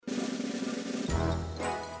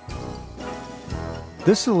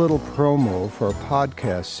This is a little promo for a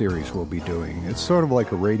podcast series we'll be doing. It's sort of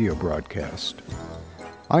like a radio broadcast.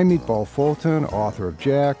 I'm Meatball Fulton, author of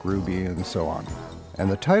Jack, Ruby, and so on. And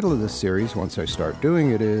the title of this series, once I start doing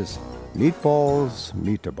it, is Meatballs,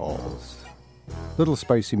 Meataballs. Little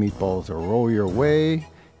spicy meatballs will roll your way,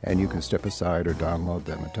 and you can step aside or download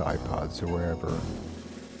them into iPods or wherever.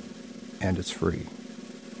 And it's free.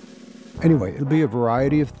 Anyway, it'll be a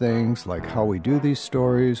variety of things, like how we do these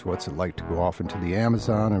stories, what's it like to go off into the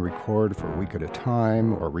Amazon and record for a week at a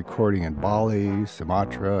time, or recording in Bali,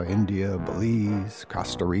 Sumatra, India, Belize,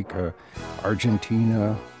 Costa Rica,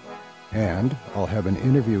 Argentina. And I'll have an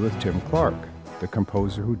interview with Tim Clark, the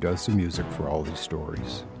composer who does the music for all these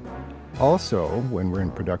stories. Also, when we're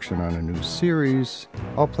in production on a new series,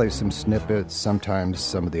 I'll play some snippets, sometimes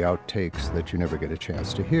some of the outtakes that you never get a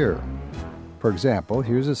chance to hear. For example,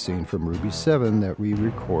 here's a scene from Ruby 7 that we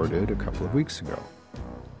recorded a couple of weeks ago.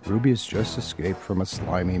 Ruby has just escaped from a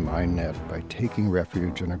slimy mine net by taking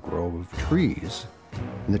refuge in a grove of trees.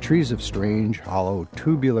 And the trees have strange, hollow,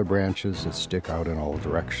 tubular branches that stick out in all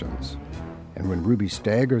directions. And when Ruby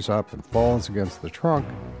staggers up and falls against the trunk,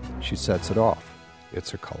 she sets it off.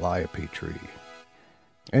 It's a calliope tree.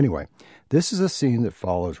 Anyway, this is a scene that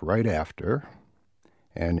follows right after,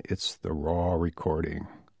 and it's the raw recording.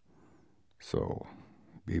 So,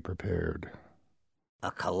 be prepared. A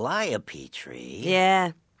calliope tree?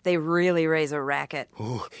 Yeah, they really raise a racket.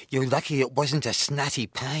 Oh, you're lucky it wasn't a snotty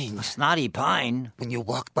pine. A snotty pine? When you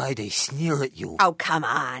walk by, they sneer at you. Oh, come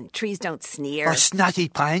on. Trees don't sneer. A snotty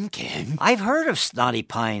pine can. I've heard of snotty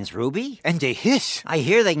pines, Ruby. And they hiss. I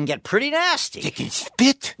hear they can get pretty nasty. They can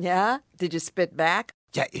spit. Yeah? Did you spit back?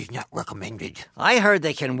 That is not recommended. I heard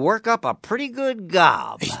they can work up a pretty good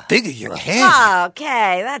gob. As big as your head.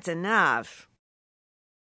 Okay, that's enough.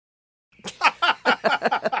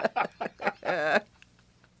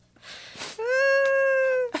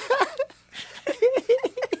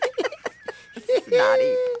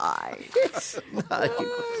 Snotty pie. Snotty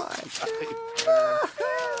pine.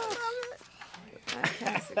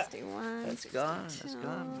 61. That's gone. That's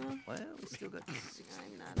gone. Well, we still got this.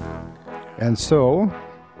 And so,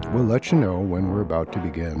 we'll let you know when we're about to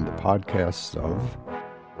begin the podcast of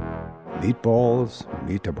Meatballs,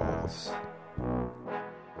 Meataballs.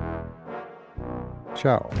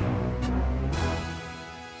 Ciao.